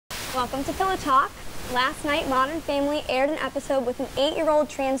Welcome to Pillow Talk. Last night, Modern Family aired an episode with an 8-year-old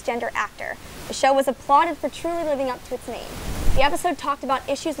transgender actor. The show was applauded for truly living up to its name. The episode talked about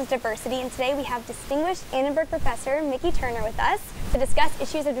issues with diversity, and today we have distinguished Annenberg professor Miki Turner with us to discuss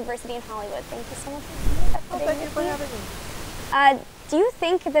issues of diversity in Hollywood. Thank you so much for being Thank you for having me. Do you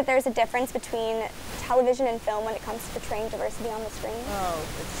think that there's a difference between television and film when it comes to portraying diversity on the screen? Oh,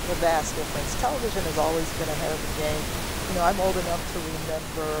 it's a vast difference. Television has always been ahead of the game. You know, I'm old enough to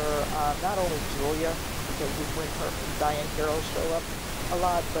remember not only Julia, because when her and Diane Carroll show up a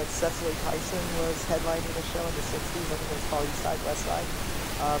lot, but Cecily Tyson was headlining the show in the 60s. I think it was called East Side, West Side.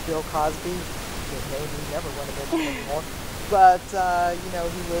 Bill Cosby, his name we never want to mention anymore. But, you know,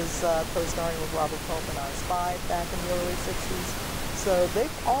 he was co-starring with Robert Culp on Spy back in the early 60s. So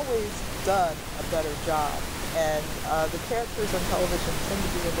they've always done a better job. And the characters on television tend to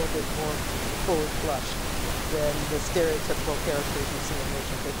be a little bit more fully flushed than the stereotypical characters you see in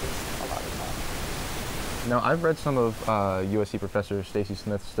motion pictures a lot of times. Now, I've read some of USC professor Stacy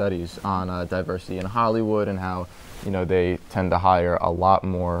Smith's studies on diversity in Hollywood and how, you know, they tend to hire a lot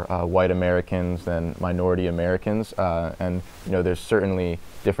more white Americans than minority Americans, and you know, there's certainly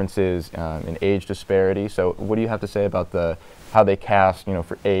differences in age disparity. So, what do you have to say about how they cast, you know,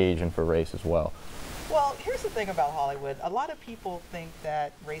 for age and for race as well? Well, here's the thing about Hollywood. A lot of people think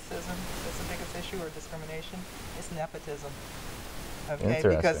that racism is the biggest issue or discrimination. It's nepotism. Okay,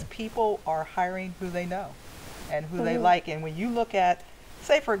 because people are hiring who they know and who they like. And when you look at,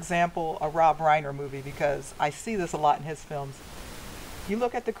 say for example, a Rob Reiner movie, because I see this a lot in his films, you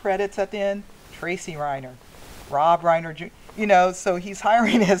look at the credits at the end, Tracy Reiner, Rob Reiner, you know, so he's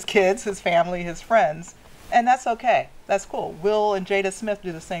hiring his kids, his family, his friends, and that's okay. That's cool. Will and Jada Smith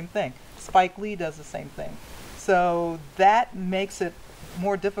do the same thing. Spike Lee does the same thing. So that makes it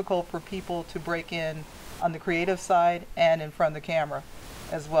more difficult for people to break in on the creative side and in front of the camera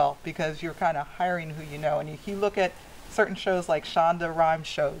as well, because you're kind of hiring who you know. And if you look at certain shows like Shonda Rhimes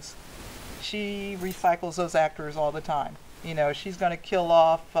shows, she recycles those actors all the time. You know, she's going to kill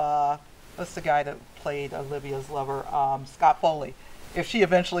off, what's the guy that played Olivia's lover, Scott Foley. If she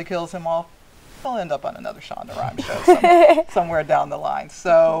eventually kills him off, he'll end up on another Shonda Rhimes show somewhere down the line.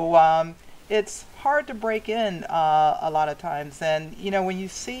 So it's hard to break in a lot of times. And, you know, when you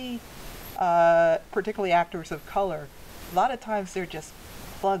see particularly actors of color, a lot of times they're just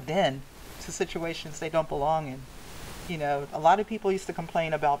plugged in to situations they don't belong in. You know, a lot of people used to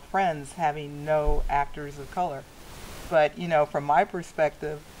complain about Friends having no actors of color. But, you know, from my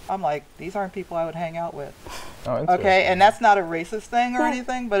perspective, I'm like, these aren't people I would hang out with. Oh, okay, and that's not a racist thing or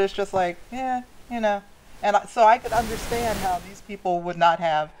anything, but it's just like, yeah, you know. And so I could understand how these people would not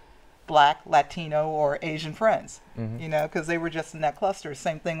have Black, Latino, or Asian friends, you know, because they were just in that cluster.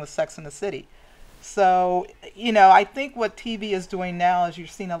 Same thing with Sex and the City. So, you know, I think what TV is doing now is you're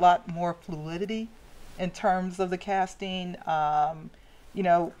seeing a lot more fluidity in terms of the casting. You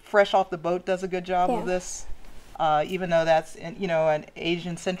know, Fresh Off the Boat does a good job of this. Even though that's, you know, an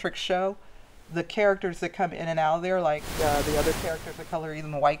Asian-centric show, the characters that come in and out of there, like the other characters of color,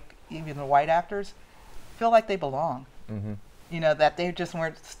 even the white actors, feel like they belong. You know, that they just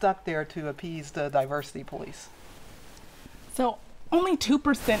weren't stuck there to appease the diversity police. So only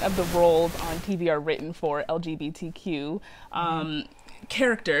 2% of the roles on TV are written for LGBTQ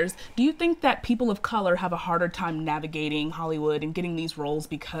characters. Do you think that people of color have a harder time navigating Hollywood and getting these roles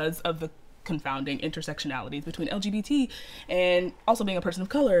because of the confounding intersectionalities between LGBT and also being a person of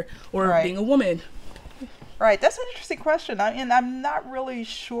color or being a woman? Right, that's an interesting question. And I'm not really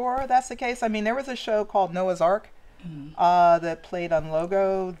sure that's the case. I mean, there was a show called Noah's Ark that played on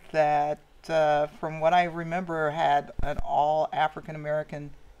Logo that, from what I remember, had an all African-American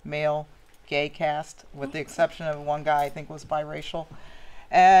male gay cast, with the exception of one guy I think was biracial.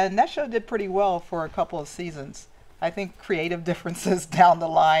 And that show did pretty well for a couple of seasons. I think creative differences down the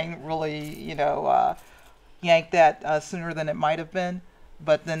line really, you know, yanked that sooner than it might have been.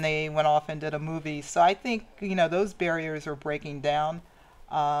 But then they went off and did a movie. So I think, you know, those barriers are breaking down.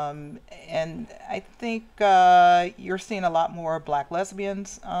 And I think you're seeing a lot more Black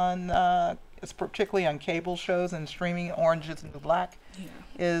lesbians on, particularly on cable shows and streaming. Orange is the New Black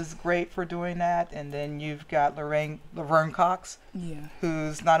is great for doing that. And then you've got Laverne Cox,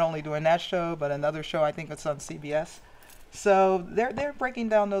 who's not only doing that show, but another show, I think it's on CBS. So they're breaking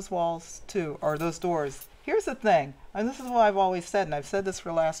down those walls too, or those doors. Here's the thing, and this is what I've always said, and I've said this for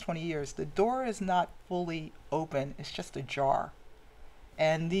the last 20 years, the door is not fully open, it's just ajar.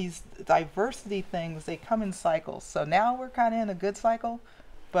 And these diversity things, they come in cycles. So now we're kind of in a good cycle,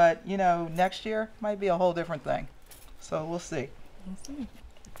 but, you know, next year might be a whole different thing. So we'll see.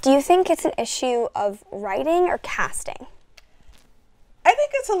 Do you think it's an issue of writing or casting? I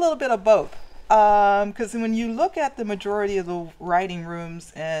think it's a little bit of both. Because when you look at the majority of the writing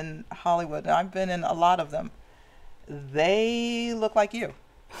rooms in Hollywood, and I've been in a lot of them, they look like you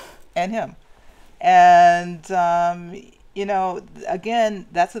and him. And, you know, again,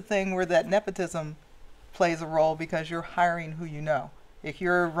 that's the thing where that nepotism plays a role, because you're hiring who you know. If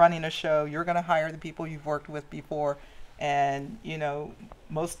you're running a show, you're going to hire the people you've worked with before. And, you know,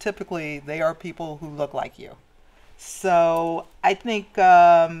 most typically they are people who look like you. So I think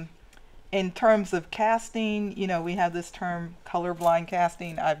in terms of casting, you know, we have this term colorblind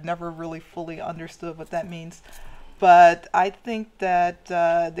casting. I've never really fully understood what that means. But I think that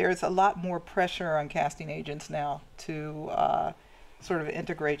there's a lot more pressure on casting agents now to sort of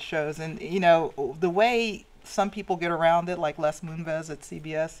integrate shows. And, you know, the way some people get around it, like Les Moonves at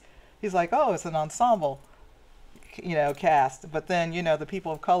CBS, he's like, oh, it's an ensemble, you know, cast. But then, you know, the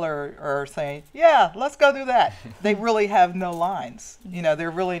people of color are saying, yeah, let's go do that. They really have no lines. You know,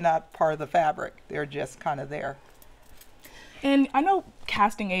 they're really not part of the fabric. They're just kind of there. And I know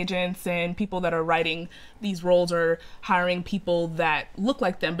casting agents and people that are writing these roles are hiring people that look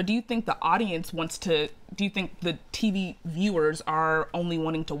like them, but do you think the audience wants to, do you think the TV viewers are only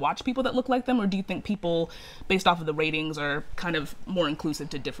wanting to watch people that look like them, or do you think people, based off of the ratings, are kind of more inclusive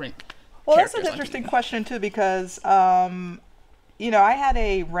to different Well, that's an interesting question, too, because, you know, I had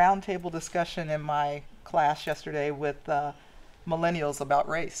a roundtable discussion in my class yesterday with millennials about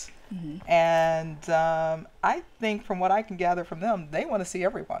race. And I think from what I can gather from them, they want to see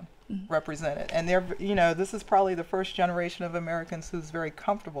everyone represented. And they're, you know, this is probably the first generation of Americans who's very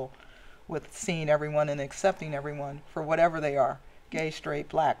comfortable with seeing everyone and accepting everyone for whatever they are, gay, straight,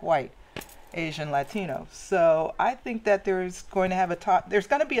 black, white, Asian, Latino. So I think that there's going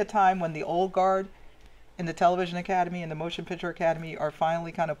to be a time when the old guard in the Television Academy and the Motion Picture Academy are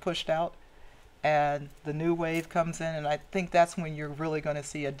finally kind of pushed out, and the new wave comes in, and I think that's when you're really going to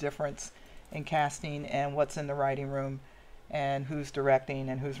see a difference in casting and what's in the writing room and who's directing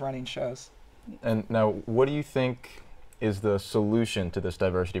and who's running shows. And now, what do you think is the solution to this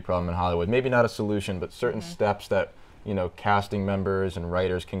diversity problem in Hollywood? Maybe not a solution, but certain steps that, you know, casting members and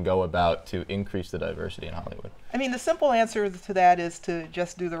writers can go about to increase the diversity in Hollywood. I mean, the simple answer to that is to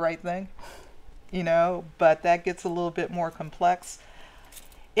just do the right thing, you know, but that gets a little bit more complex.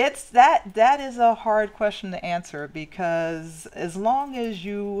 It's that is a hard question to answer, because as long as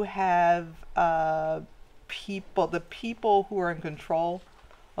you have the people who are in control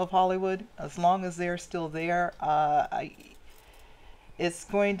of Hollywood, as long as they're still there, it's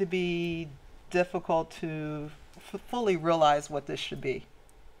going to be difficult to fully realize what this should be,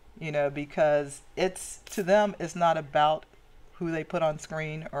 you know, because to them, it's not about who they put on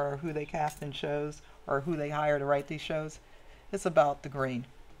screen or who they cast in shows or who they hire to write these shows. It's about the green.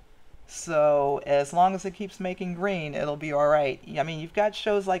 So as long as it keeps making green, it'll be all right. I mean, you've got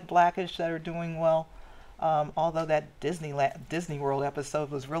shows like Blackish that are doing well, although that Disney World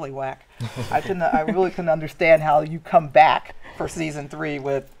episode was really whack. I really couldn't understand how you come back for season 3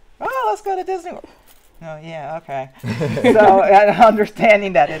 with, oh, let's go to Disney World. Oh, yeah, okay. So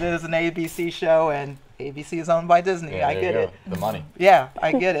understanding that it is an ABC show and ABC is owned by Disney, yeah, I get it. The money. Yeah,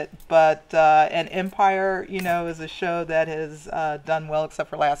 I get it. But and Empire, you know, is a show that has done well, except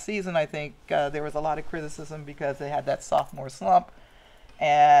for last season. I think there was a lot of criticism because they had that sophomore slump.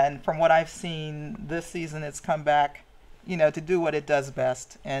 And from what I've seen this season, it's come back, you know, to do what it does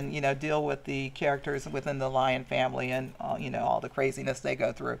best, and, you know, deal with the characters within the Lion family and you know, all the craziness they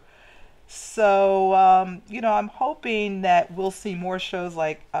go through. So, you know, I'm hoping that we'll see more shows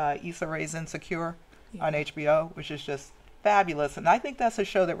like Issa Rae's Insecure on HBO, which is just fabulous. And I think that's a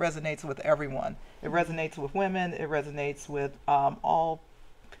show that resonates with everyone. It resonates with women. It resonates with all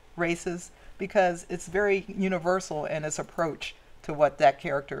races, because it's very universal in its approach to what that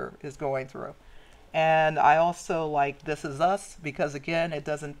character is going through. And I also like This Is Us, because, again, it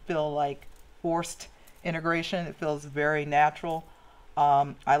doesn't feel like forced integration. It feels very natural.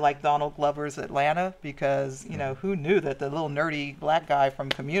 I like Donald Glover's Atlanta, because, you know, who knew that the little nerdy black guy from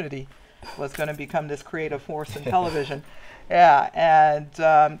Community was going to become this creative force in television. Yeah,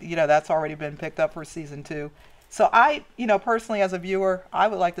 and, you know, that's already been picked up for season 2. So I, you know, personally as a viewer, I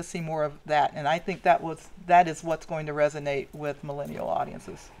would like to see more of that. And I think that is what's going to resonate with millennial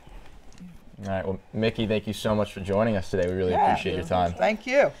audiences. All right. Well, Miki, thank you so much for joining us today. We really appreciate your time. Thank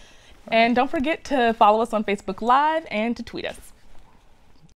you. And don't forget to follow us on Facebook Live and to tweet us.